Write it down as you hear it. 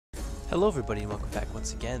Hello everybody and welcome back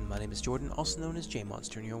once again. My name is Jordan, also known as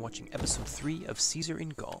J-Monster, and you're watching episode 3 of Caesar in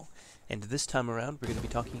Gaul. And this time around we're going to be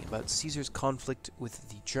talking about Caesar's conflict with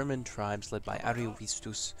the German tribes led by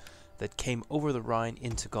Ariovistus that came over the Rhine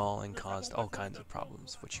into Gaul and caused all kinds of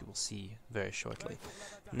problems, which you will see very shortly.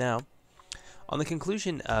 Now, on the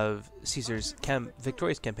conclusion of Caesar's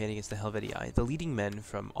victorious campaign against the Helvetii, the leading men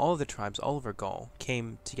from all of the tribes all over Gaul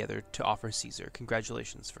came together to offer Caesar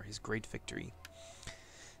congratulations for his great victory.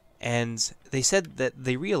 And they said that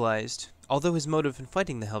they realized, although his motive in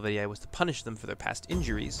fighting the Helvetii was to punish them for their past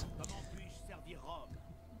injuries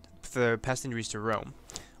to Rome,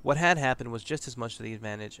 what had happened was just as much to the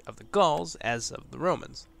advantage of the Gauls as of the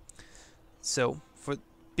Romans. So,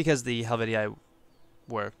 because the Helvetii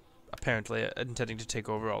were apparently intending to take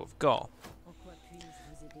over all of Gaul,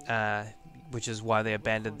 which is why they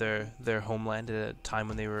abandoned their homeland at a time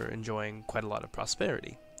when they were enjoying quite a lot of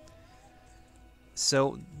prosperity.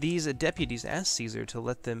 So these deputies asked Caesar to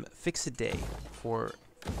let them fix a day for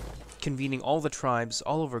convening all the tribes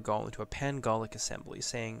all over Gaul into a pan-Gallic assembly,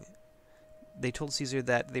 saying they told Caesar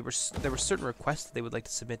that there were certain requests that they would like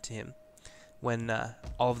to submit to him when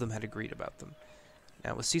all of them had agreed about them.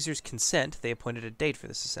 Now, with Caesar's consent, they appointed a date for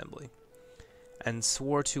this assembly and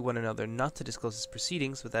swore to one another not to disclose its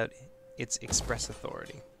proceedings without its express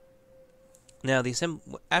authority. Now,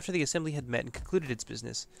 after the assembly had met and concluded its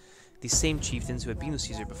business, the same chieftains who had been with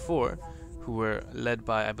Caesar before, who were led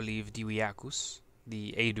by, I believe, Diviacus,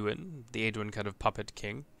 the Aeduan kind of puppet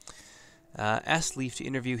king, asked leave to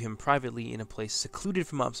interview him privately in a place secluded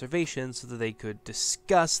from observation so that they could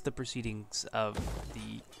discuss the proceedings of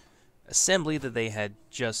the assembly that they had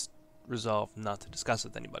just resolved not to discuss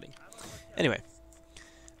with anybody. Anyway.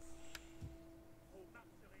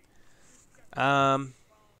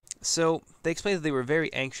 So they explained that they were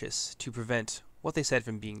very anxious to prevent what they said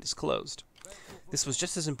from being disclosed. This was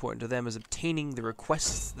just as important to them as obtaining the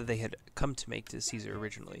requests that they had come to make to Caesar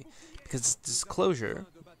originally, because the disclosure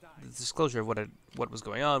of what was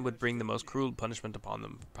going on would bring the most cruel punishment upon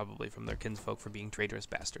them, probably from their kinsfolk for being traitorous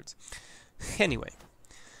bastards. Anyway,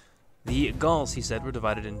 the Gauls, he said, were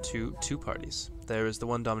divided into two parties. There is the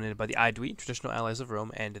one dominated by the Aedui, traditional allies of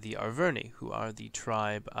Rome, and the Arverni, who are the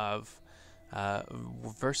tribe of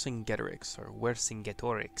Vercingetorix, or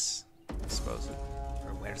Vercingetorix, I suppose,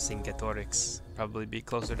 or Vercingetorix, probably be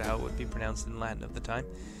closer to how it would be pronounced in Latin at the time.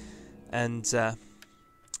 And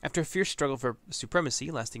after a fierce struggle for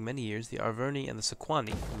supremacy lasting many years, the Arverni and the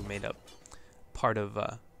Sequani, who made up part of,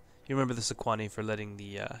 you remember the Sequani for letting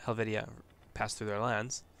the Helvetii pass through their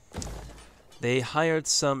lands, they hired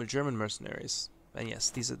some German mercenaries, and yes,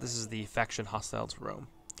 this is the faction hostile to Rome,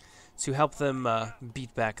 to help them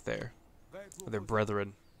beat back their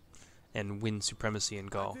brethren and win supremacy in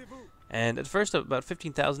Gaul. And at first, about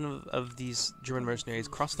 15,000 of these German mercenaries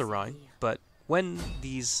crossed the Rhine, but when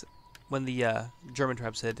the German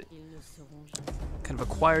tribes had kind of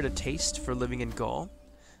acquired a taste for living in Gaul,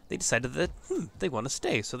 they decided that they want to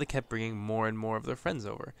stay, so they kept bringing more and more of their friends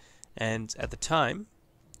over. And at the time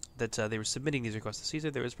that they were submitting these requests to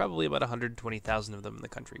Caesar, there was probably about 120,000 of them in the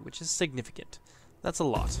country, which is significant. That's a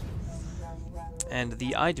lot. And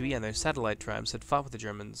the Aedui and their satellite tribes had fought with the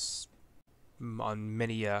Germans on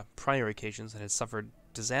many prior occasions and had suffered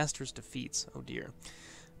disastrous defeats, oh dear,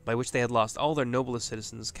 by which they had lost all their noblest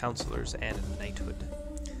citizens, councillors, and knighthood,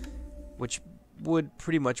 which would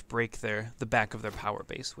pretty much break the back of their power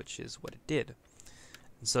base, which is what it did.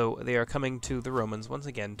 And so they are coming to the Romans once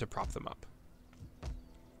again to prop them up.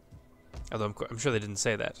 Although I'm sure they didn't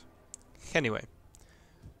say that. Anyway.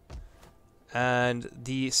 And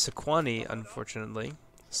the Sequani, unfortunately,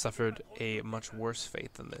 suffered a much worse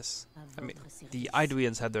fate than this. I mean, the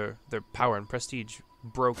Aeduians had their power and prestige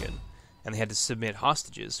broken, and they had to submit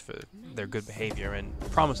hostages for their good behavior and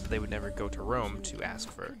promised that they would never go to Rome to ask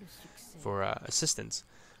for assistance.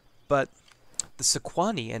 But the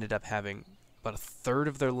Sequani ended up having about a third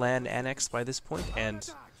of their land annexed by this point, and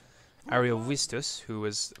Ariovistus, who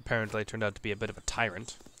was apparently turned out to be a bit of a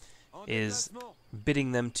tyrant, is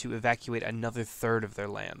bidding them to evacuate another third of their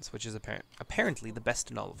lands, which is apparently the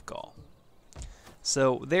best in all of Gaul.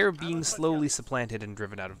 So they're being slowly supplanted and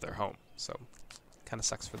driven out of their home, so kind of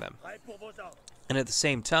sucks for them. And at the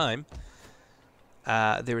same time,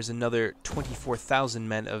 there is another 24,000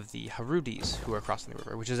 men of the Herudis who are crossing the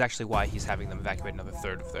river, which is actually why he's having them evacuate another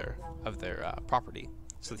third of their property,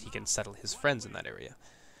 so that he can settle his friends in that area.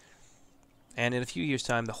 And in a few years'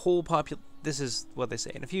 time, this is what they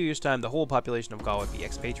say, in a few years' time, the whole population of Gaul would be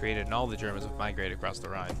expatriated and all the Germans would migrate across the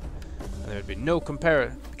Rhine. And there would be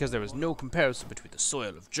because there was no comparison between the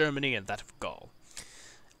soil of Germany and that of Gaul.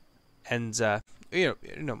 And,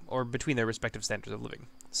 or between their respective standards of living.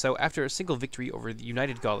 So after a single victory over the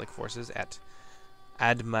united Gallic forces at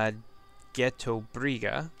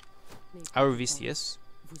Admagetobriga, Ariovistus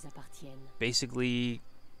basically,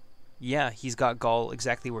 yeah, he's got Gaul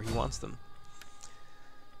exactly where he wants them.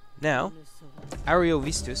 Now,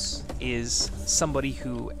 Ariovistus is somebody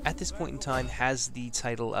who, at this point in time, has the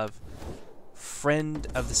title of Friend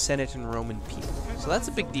of the Senate and Roman People. So that's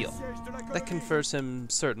a big deal. That confers him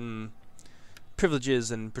certain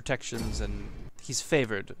privileges and protections, and he's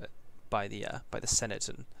favored by the Senate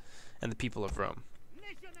and the people of Rome.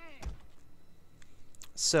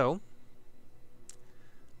 So,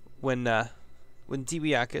 when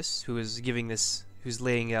Dibiacus, who's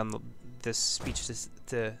laying down this speech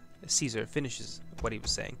to Caesar, finishes what he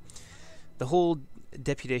was saying, the whole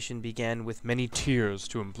deputation began with many tears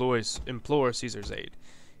to implore Caesar's aid.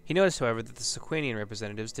 He noticed, however, that the Sequanian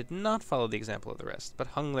representatives did not follow the example of the rest, but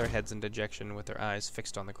hung their heads in dejection with their eyes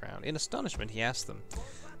fixed on the ground. In astonishment, he asked them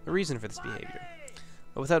the reason for this behavior,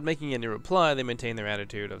 but without making any reply, they maintained their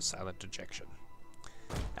attitude of silent dejection.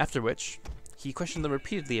 After which, he questioned them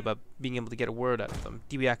repeatedly about being able to get a word out of them.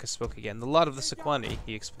 Dibiacus spoke again. The lot of the Sequani,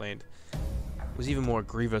 he explained, was even more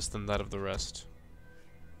grievous than that of the rest.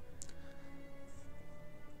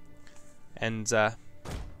 And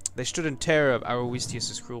they stood in terror of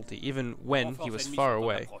Ariovistus' cruelty, even when he was far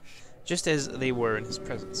away, just as they were in his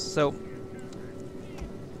presence. So,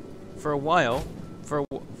 for a while, the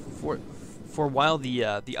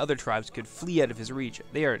other tribes could flee out of his reach.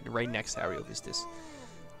 They are right next to Ariovistus,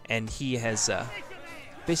 and he has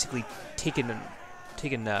basically taken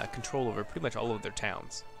control over pretty much all of their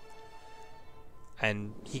towns,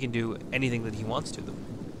 and he can do anything that he wants to them.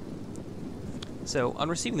 So, on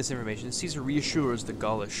receiving this information, Caesar reassures the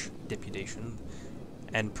Gaulish deputation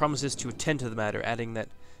and promises to attend to the matter, adding that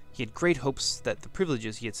he had great hopes that the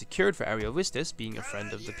privileges he had secured for Ariovistus, being a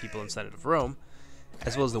friend of the people and Senate of Rome,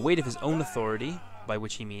 as well as the weight of his own authority, by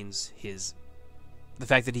which he means the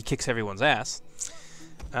fact that he kicks everyone's ass,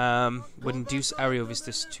 would induce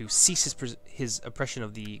Ariovistus to cease his oppression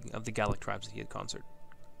of the Gallic tribes that he had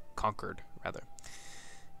conquered.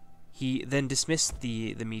 He then dismissed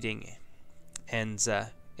the meeting, and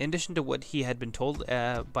in addition to what he had been told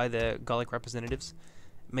by the Gallic representatives,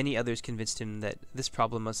 many others convinced him that this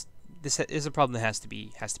is a problem that has to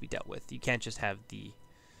be dealt with. You can't just have the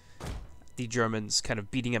Germans kind of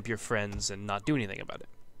beating up your friends and not do anything about it.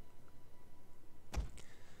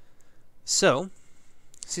 So,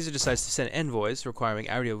 Caesar decides to send envoys requiring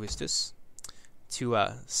Ariovistus to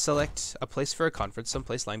select a place for a conference,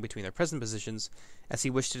 someplace lying between their present positions, as he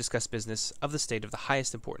wished to discuss business of the state of the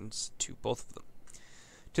highest importance to both of them.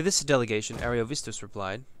 To this delegation, Ariovistus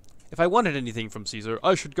replied, "If I wanted anything from Caesar,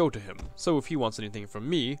 I should go to him, so if he wants anything from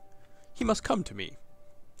me, he must come to me,"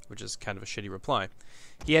 which is kind of a shitty reply.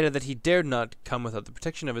 He added that he dared not come without the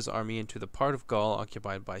protection of his army into the part of Gaul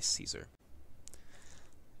occupied by Caesar,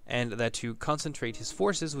 and that to concentrate his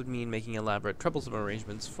forces would mean making elaborate, troublesome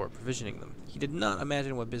arrangements for provisioning them. He did not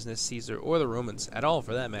imagine what business Caesar, or the Romans, at all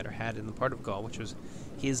for that matter, had in the part of Gaul which was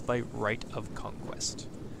his by right of conquest.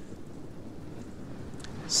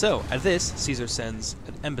 So, at this, Caesar sends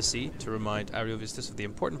an embassy to remind Ariovistus of the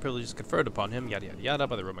important privileges conferred upon him, yada yada yada,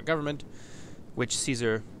 by the Roman government, which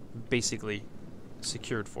Caesar basically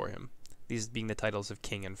secured for him, these being the titles of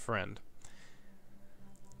king and friend.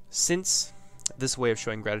 Since this way of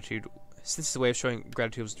showing gratitude was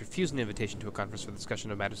to refuse an invitation to a conference for the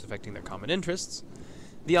discussion of matters affecting their common interests,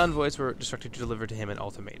 the envoys were instructed to deliver to him an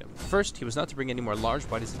ultimatum. First, he was not to bring any more large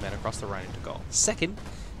bodies of men across the Rhine into Gaul. Second,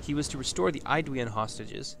 he was to restore the Aeduan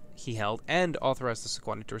hostages he held, and authorize the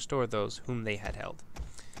Sequani to restore those whom they had held.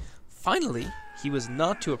 Finally, he was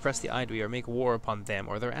not to oppress the Aedui or make war upon them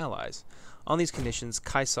or their allies. On these conditions,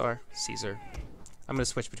 Caesar, I'm going to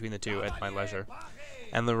switch between the two at my leisure,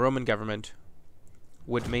 and the Roman government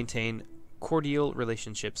would maintain cordial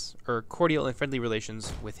and friendly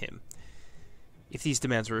relations with him. If these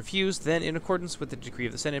demands were refused, then, in accordance with the decree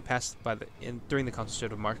of the Senate passed during the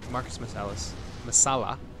consulship of Marcus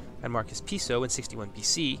Messala and Marcus Piso in 61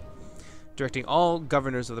 BC, directing all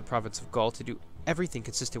governors of the province of Gaul to do everything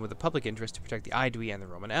consistent with the public interest to protect the Aedui and the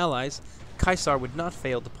Roman allies, Caesar would not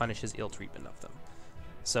fail to punish his ill treatment of them.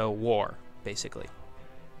 So, war, basically.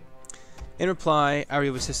 In reply,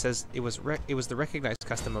 Ariovistus says it was the recognized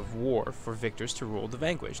custom of war for victors to rule the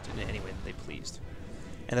vanquished in any way that they pleased,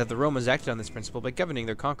 and that the Romans acted on this principle by governing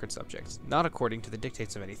their conquered subjects, not according to the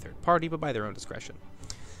dictates of any third party, but by their own discretion.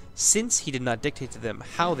 Since he did not dictate to them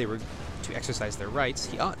how they were to exercise their rights,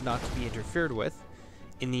 he ought not to be interfered with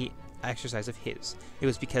in the exercise of his. It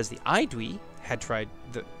was because the Aedui had tried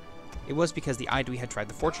the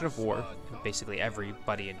fortune of war. Basically,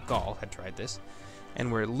 everybody in Gaul had tried this,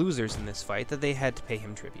 and were losers in this fight, that they had to pay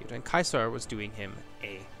him tribute. And Caesar was doing him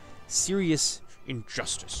a serious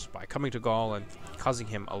injustice by coming to Gaul and causing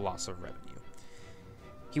him a loss of revenue.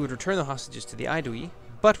 He would return the hostages to the Aedui,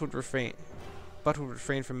 but would refrain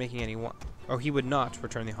from making any he would not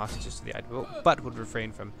return the hostages to the Aedui, but would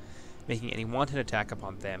refrain from making any wanton attack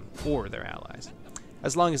upon them or their allies,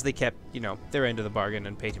 as long as they kept, their end of the bargain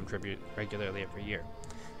and paid him tribute regularly every year.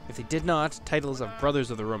 If they did not, titles of brothers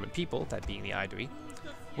of the Roman people, that being the Aedui,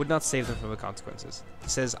 would not save them from the consequences. He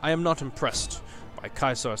says, "I am not impressed by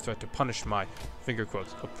Caesar's threat to punish my, finger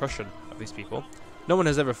quotes, oppression of these people. No one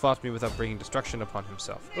has ever fought me without bringing destruction upon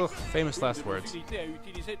himself." Ugh, famous last words.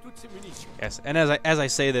 Yes, and as I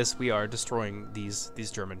say this, we are destroying these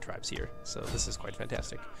German tribes here, so this is quite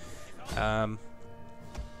fantastic.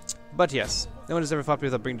 But yes, no one has ever fought me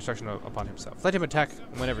without bringing destruction upon himself. Let him attack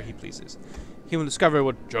whenever he pleases. He will discover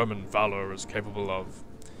what German valor is capable of.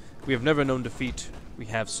 We have never known defeat. We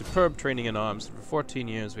have superb training in arms, and for 14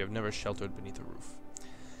 years we have never sheltered beneath a roof.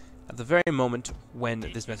 At the very moment when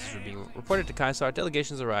this message was being reported to Caesar,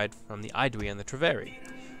 delegations arrived from the Aedui and the Treveri,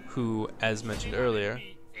 who, as mentioned earlier,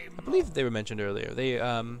 I believe they were mentioned earlier, they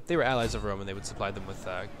were allies of Rome, and they would supply them with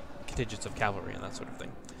contingents of cavalry and that sort of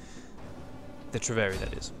thing. The Treveri,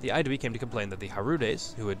 that is. The Aedui came to complain that the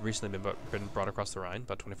Harudes, who had recently been brought across the Rhine,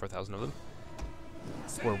 about 24,000 of them,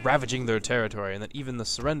 were ravaging their territory, and that even the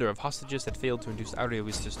surrender of hostages had failed to induce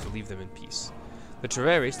Ariovistus to leave them in peace. The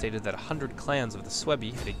Treveri stated that 100 clans of the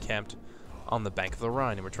Suebi had encamped on the bank of the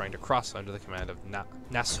Rhine and were trying to cross under the command of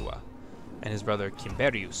Nasua and his brother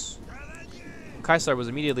Cimberius. Caesar was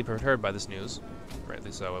immediately perturbed by this news,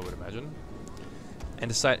 rightly so, I would imagine, and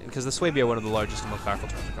decided, because the Suebi are one of the largest and most powerful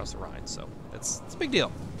tribes across the Rhine, so it's a big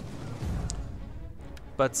deal.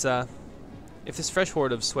 But if this fresh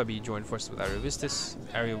horde of Suebi joined forces with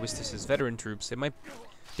Ariovistus' veteran troops, it might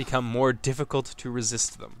become more difficult to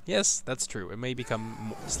resist them. Yes, that's true. It may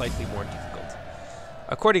become slightly more difficult.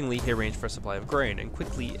 Accordingly, he arranged for a supply of grain, and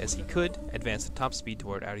quickly as he could, advanced at top speed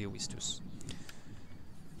toward Ariovistus.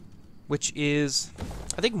 Which is,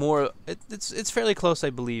 I think, it's fairly close, I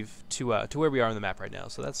believe, to where we are on the map right now.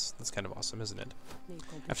 So that's kind of awesome, isn't it?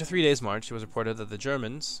 After 3 days' march, it was reported that the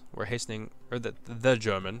Germans were hastening, or that the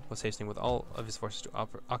German was hastening with all of his forces to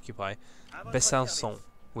occupy Besançon,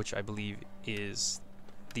 which I believe is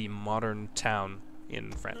the modern town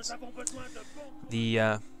in France.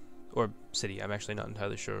 The or city. I'm actually not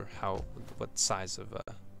entirely sure what size of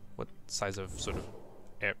sort of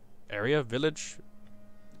area, village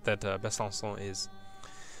that Besançon is.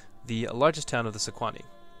 The largest town of the Sequani.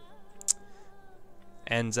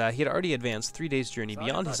 And he had already advanced 3 days' journey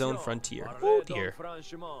beyond his own frontier. Oh dear.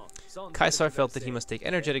 Caesar felt that he must take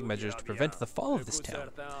energetic measures to prevent the fall of this town,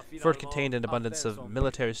 for it contained an abundance of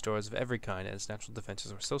military stores of every kind, and its natural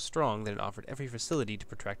defenses were so strong that it offered every facility to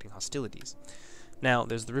protracting hostilities. Now,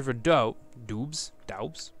 there's the river Doubs,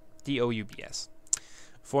 D-O-U-B-S,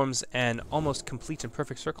 forms an almost complete and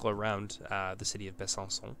perfect circle around the city of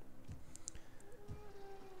Besançon.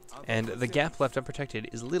 And the gap left unprotected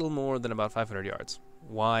is little more than about 500 yards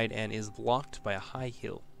wide and is blocked by a high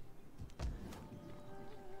hill.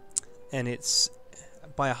 And it's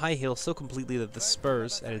by a high hill so completely that the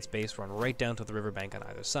spurs at its base run right down to the riverbank on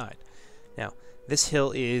either side. Now, this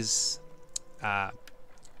hill is kind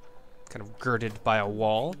of girded by a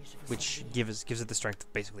wall, which gives it the strength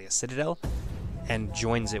of basically a citadel, and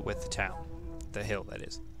joins it with the town, the hill, that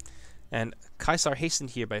is. And Caesar hastened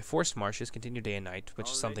here by forced marches, continued day and night,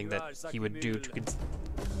 which is something that he would do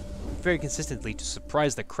very consistently to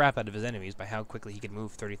surprise the crap out of his enemies by how quickly he could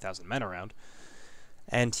move 30,000 men around.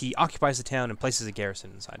 And he occupies the town and places a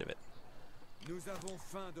garrison inside of it.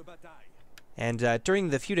 And during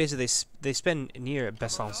the few days that they spend near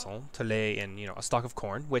Besançon to lay in, a stock of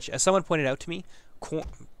corn, which, as someone pointed out to me,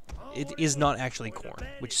 it is not actually corn,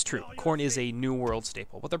 which is true. Corn is a New World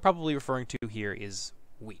staple. What they're probably referring to here is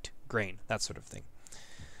wheat, grain, that sort of thing.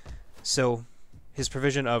 So, his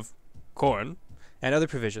provision of corn and other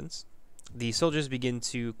provisions, the soldiers begin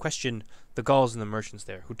to question the Gauls and the merchants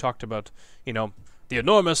there, who talked about, the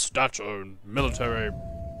enormous stature and military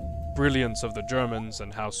brilliance of the Germans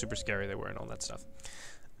and how super scary they were and all that stuff.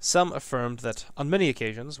 Some affirmed that on many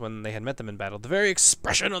occasions, when they had met them in battle, the very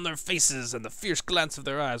expression on their faces and the fierce glance of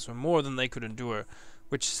their eyes were more than they could endure,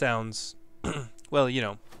 which sounds, well, you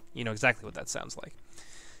know exactly what that sounds like.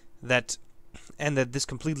 That this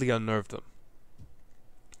completely unnerved them.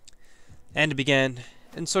 And it began,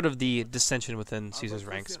 and sort of the dissension within Caesar's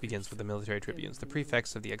ranks begins with the military tribunes, the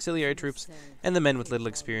prefects of the auxiliary troops, and the men with little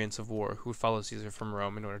experience of war who would follow Caesar from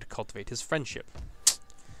Rome in order to cultivate his friendship.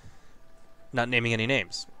 Not naming any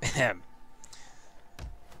names.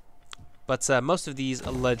 But most of these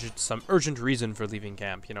alleged some urgent reason for leaving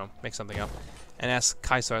camp, you know, make something up, and ask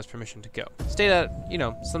Caesar's permission to go.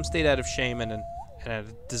 Some stayed out of shame and a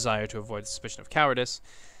desire to avoid suspicion of cowardice,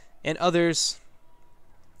 and others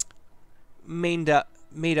made up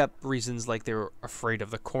reasons like they were afraid of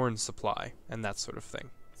the corn supply and that sort of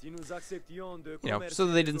thing. So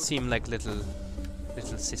they didn't seem like little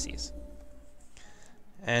sissies.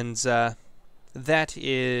 And that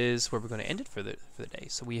is where we're going to end it for the day.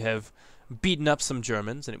 So we have beaten up some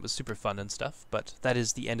Germans, and it was super fun and stuff. But that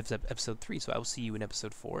is the end of episode 3. So I will see you in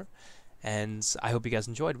episode 4, and I hope you guys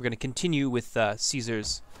enjoyed. We're going to continue with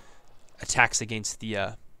Caesar's attacks against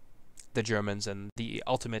the Germans and the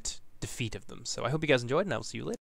ultimate defeat of them. So I hope you guys enjoyed, and I will see you later.